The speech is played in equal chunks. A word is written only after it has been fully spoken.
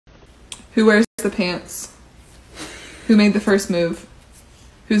Who wears the pants? Who made the first move?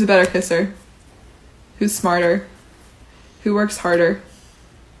 Who's a better kisser? Who's smarter? Who works harder?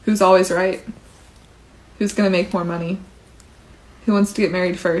 Who's always right? Who's gonna make more money? Who wants to get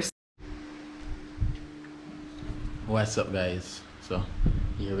married first? What's up, guys? So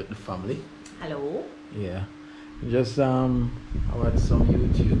here with the family. Hello. Yeah, just I watched some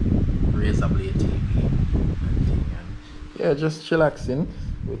YouTube, Razor Blade TV, and thing, and yeah, just chillaxing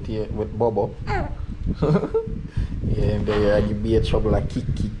with Bobo. Yeah, and there I give me a trouble a kick,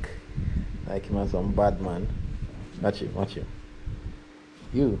 like him as some bad man. Watch him.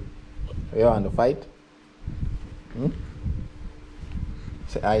 You on the fight?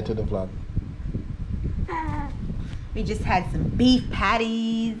 Say hi to the vlog. We just had some beef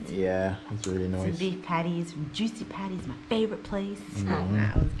patties. Yeah, it's really nice. Some beef patties from Juicy Patties, my favorite place.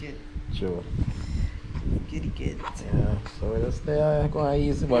 That was good. Sure. Good. Yeah, so we're just there going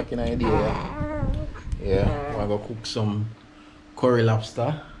easy back in idea. Yeah, we're gonna cook some curry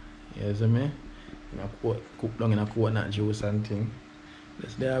lobster. You see me? Cook down in a coconut juice and thing.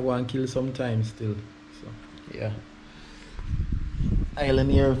 Just there go and kill some time still. So yeah.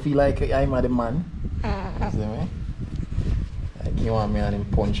 Island here feel like I'm the man. You see me? Like you want me and him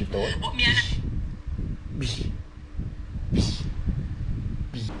punch it out. Bish.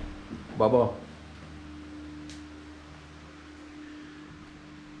 Baba.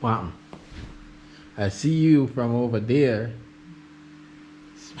 Wow. I see you from over there.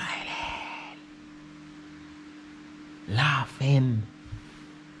 Smiling. Laughing.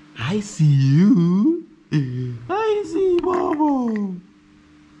 I see you. I see Baba.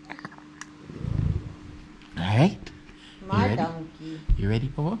 Alright? My donkey. You ready,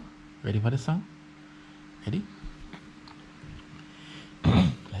 Baba? Ready for the song? Ready?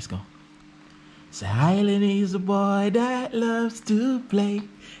 Let's go. So Island is a boy that loves to play.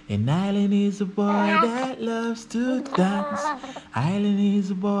 And Island is a boy that loves to dance. Island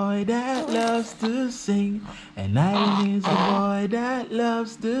is a boy that loves to sing. And Island is a boy that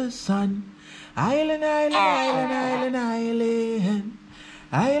loves the sun. Island. Island.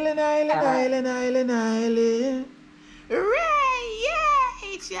 Hooray!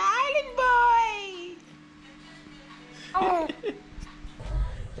 Yeah! It's your Island boy!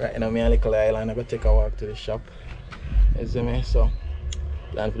 Right now, me and little Island, I'm gonna take a walk to the shop. You see me? So,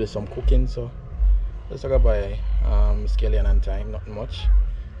 plan to do some cooking. So, let's talk about scallion and thyme, nothing much.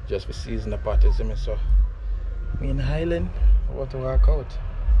 Just for season the pot, you see me? So, me in Highland, about to work out.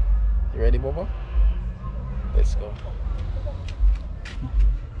 You ready, Bobo? Let's go.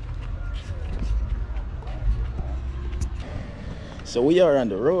 So, we are on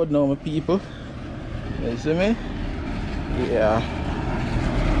the road now, my people. You see me? Yeah.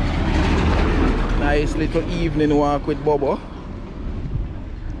 Nice little evening walk with Bobo.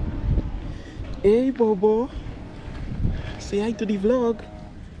 Hey Bobo, say hi to the vlog.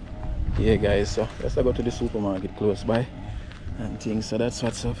 Yeah guys, so let's go to the supermarket close by and things, so that's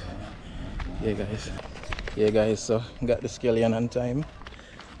what's up. Yeah guys, so got the scallion on time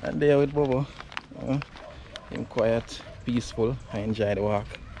and there with Bobo. Him quiet, peaceful. I enjoy the walk.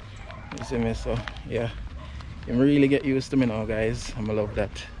 You see me? So yeah, him really get used to me now, guys. I love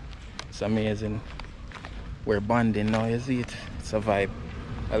that. It's amazing. We're bonding now, you see it? It's a vibe.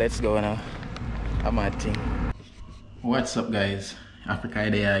 Well, let's go now. I'm at thing. What's up, guys? Africa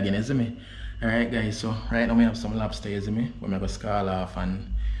there again, you see me? Alright guys, so right now we have some lobster, you see me? We're gonna scald off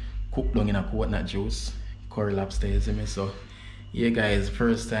and cook down in a coconut juice. Curry lobster, you see me? So yeah guys,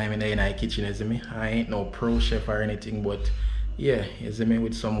 first time in the kitchen, you see me? I ain't no pro chef or anything, but yeah, you see me,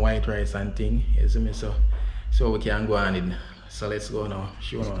 with some white rice and thing, you see me? So we can go on it. So let's go now.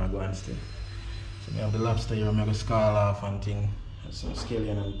 Show now go and stay. So we have the lobster here, I'm gonna scald off and thing. Some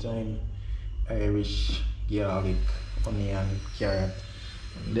scallion and thyme, Irish garlic, onion, carrot.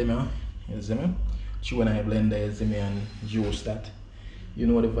 And then you see me? Chew in a blender, you see me, and juice that. You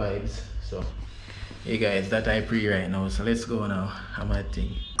know the vibes. So hey guys, that I pre right now. So let's go now. I'm at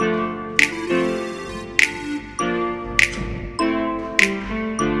thing.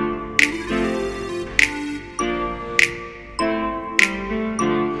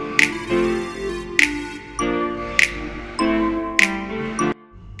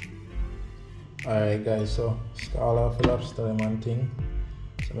 Alright guys, so scald off the lobster and thing.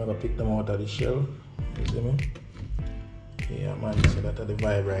 So I'm gonna pick them out of the shell. You see me? Yeah man, so that's the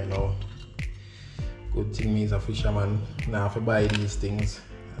vibe right now. Good thing me is a fisherman. Now if I buy these things,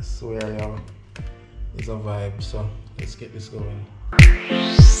 I swear y'all, it's a vibe. So let's get this going.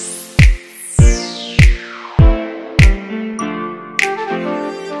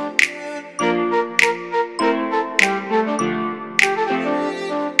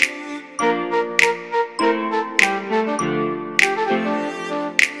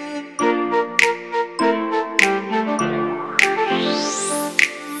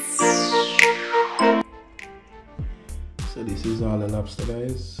 lobster,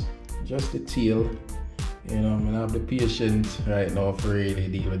 guys. Just the tail. You know, I'm gonna have the patience right now for really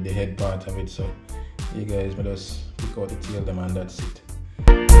deal with the head part of it. So you guys may just pick out the tail them and that's it.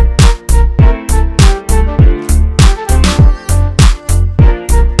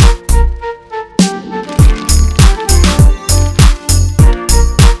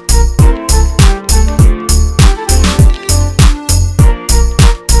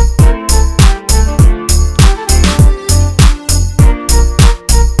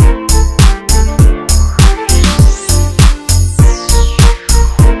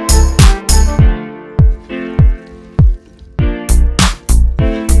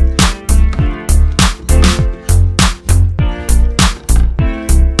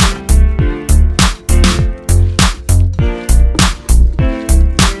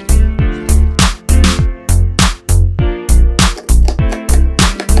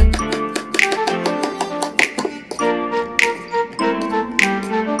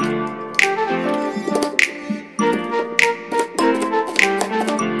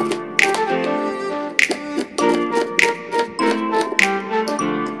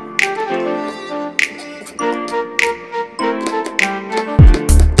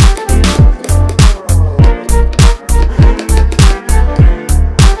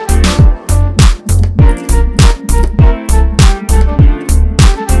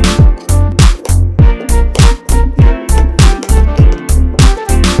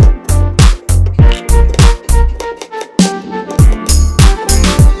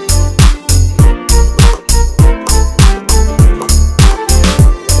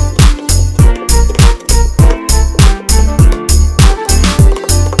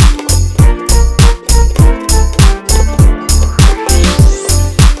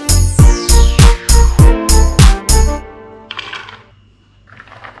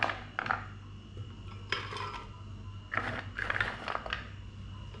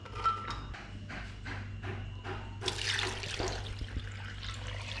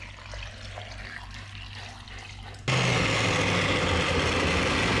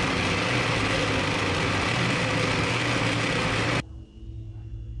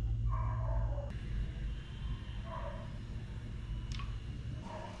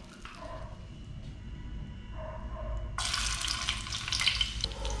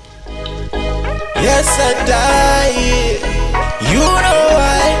 Yes, I die. You know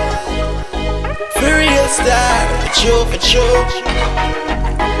why? For real star, for sure.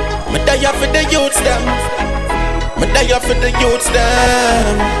 Me die for the youths them. Me die for the youths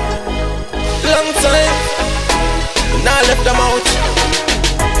them. Long time, now left them out.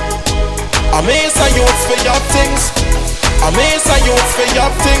 I miss a youths for your things. I miss a youths for your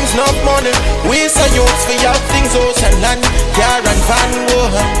things, not money. We say youths for your things, house and land, car and van,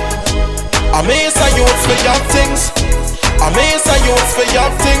 woman. I miss a youths for your things. I miss a youths for your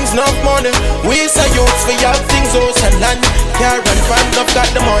things, not money. We say youths for your things, house and land, car and van. Enough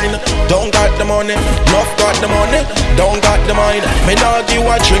got the money, don't got the money. Enough got the money, don't got the money. Me not give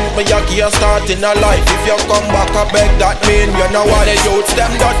a drink, me a gear start in a life. If you come back, I beg that mean you know what the youths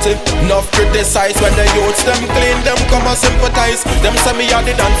them dirty. Enough criticize when the youths them clean, them come and sympathize. Them say me a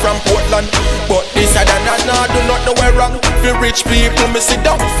the done from Portland, but this I done and I do not know where wrong. For rich people me sit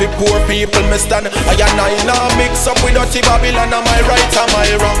down, for poor people me stand. I now mix up with dirty Babylon. Am I right, am I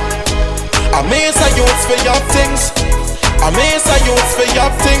wrong? I miss a youths for your things. I miss a youths for your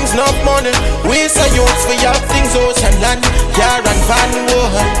things, not money. We say youths for your things, house and land, car and van,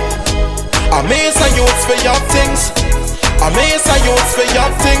 woman. I miss a youths for your things. I miss a youths for your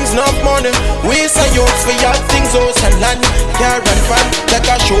things, not money. We say youths for your things, house and land, car and van. Take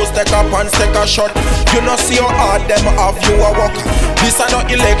a shoes, take a pants, take a shot. You know see how hard them have you a walk. This a not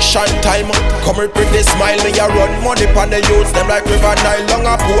election time. Come with pretty smile, me a run money pon the youths. Them like River Nile, long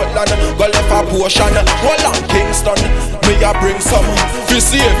a Portland. Go left a portion, hold on Kingston. Me a bring some. You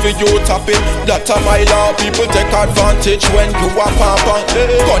see if you happy, that a my law. People take advantage when you a papa.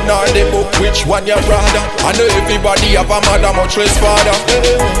 Gun on the book, which one you brother? I know everybody have a mother, much less father.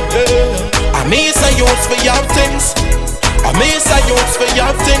 I miss a youths for your things. I miss a youths for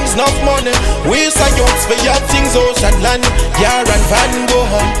your things, not money. We say youths for your things, house and land, car and van, go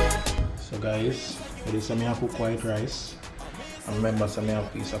home. So guys, this is me have cook white rice. And remember, some me have a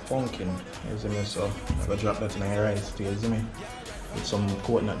piece of pumpkin. You see me, so I go drop that in my rice too, you see me? With some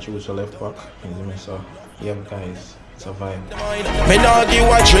coconut juice left back, you see me, so yeah guys. It's a vibe. Me nah give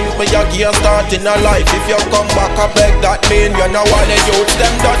a drink, me a gear start in a life. If you come back, I beg that mean you know all the youths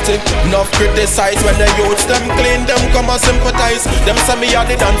them dirty. Enough criticize when the youths them clean, them come and sympathize. Them say me a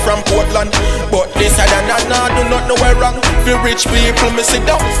the done from Portland, but this I done nah do not know where wrong. For rich people me sit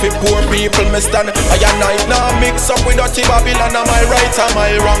down, for poor people me stand. I and night now mix up with dirty Babylon. Am I right, am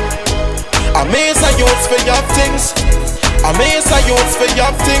I wrong? I miss a youths for your things. I miss a youths for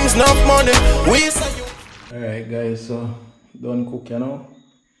your things, not money. We say you. Alright guys, so done cook you know.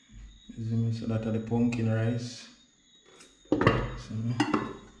 So that are the pumpkin rice. So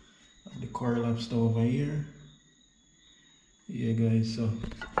the curry lobster over here. Yeah guys, so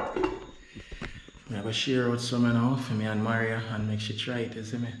I'm gonna share out some now for me and Maria and make she try it, you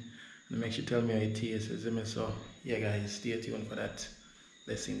see me? And make she tell me how it tastes, you see me? So yeah guys, stay tuned for that.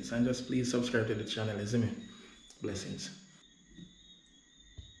 Blessings, and just please subscribe to the channel, you see me? Blessings.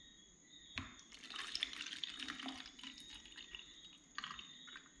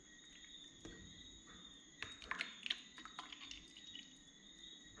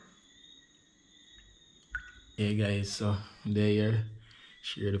 Hey guys, so they're here,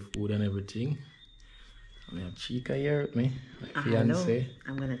 share the food and everything. I have Chica here with me, my fiance.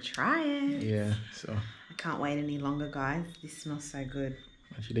 I'm gonna try it. Yeah, so I can't wait any longer, guys. This smells so good.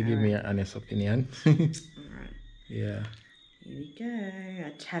 I should give me an honest opinion. Alright. Yeah. Here we go.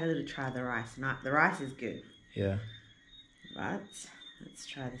 I had a little try the rice. No, the rice is good. Yeah. But let's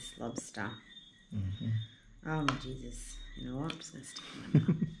try this lobster. Oh my Jesus. You know what? I'm just gonna stick it in my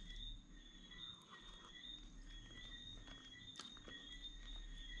mouth.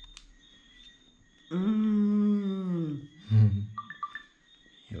 Mmm.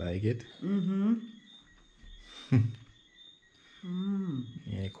 You like it? Mm-hmm.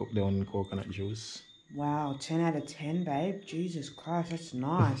 Yeah, cook down in coconut juice. Wow, 10 out of 10, babe. Jesus Christ, that's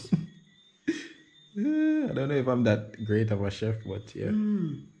nice. I don't know if I'm that great of a chef, but yeah.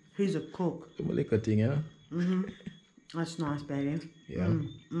 Who's a cook? I'm a little thing, yeah? That's nice, baby. Yeah.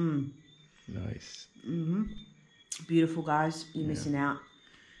 Nice. Beautiful, guys. You're missing out.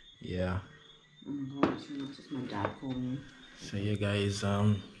 Yeah. Oh my God, it's just my dad calling me. So yeah guys,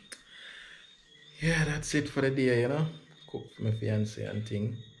 yeah, that's it for the day, you know. Cook for my fiance and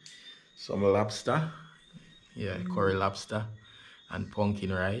thing. Some lobster. Yeah, curry lobster and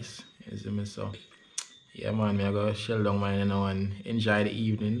pumpkin rice. You see me? So yeah man, me I go shell down mine, you know, and enjoy the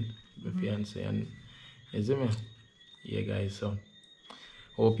evening with my fiance and you see me? Yeah guys, so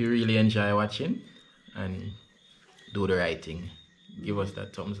hope you really enjoy watching and do the right thing. Give us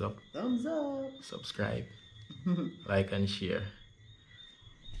that thumbs up. Thumbs up. Subscribe. Like and share.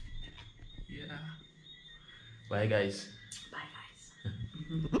 Yeah. Bye guys. Bye, guys.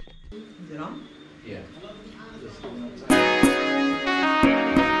 Is it on? Yeah.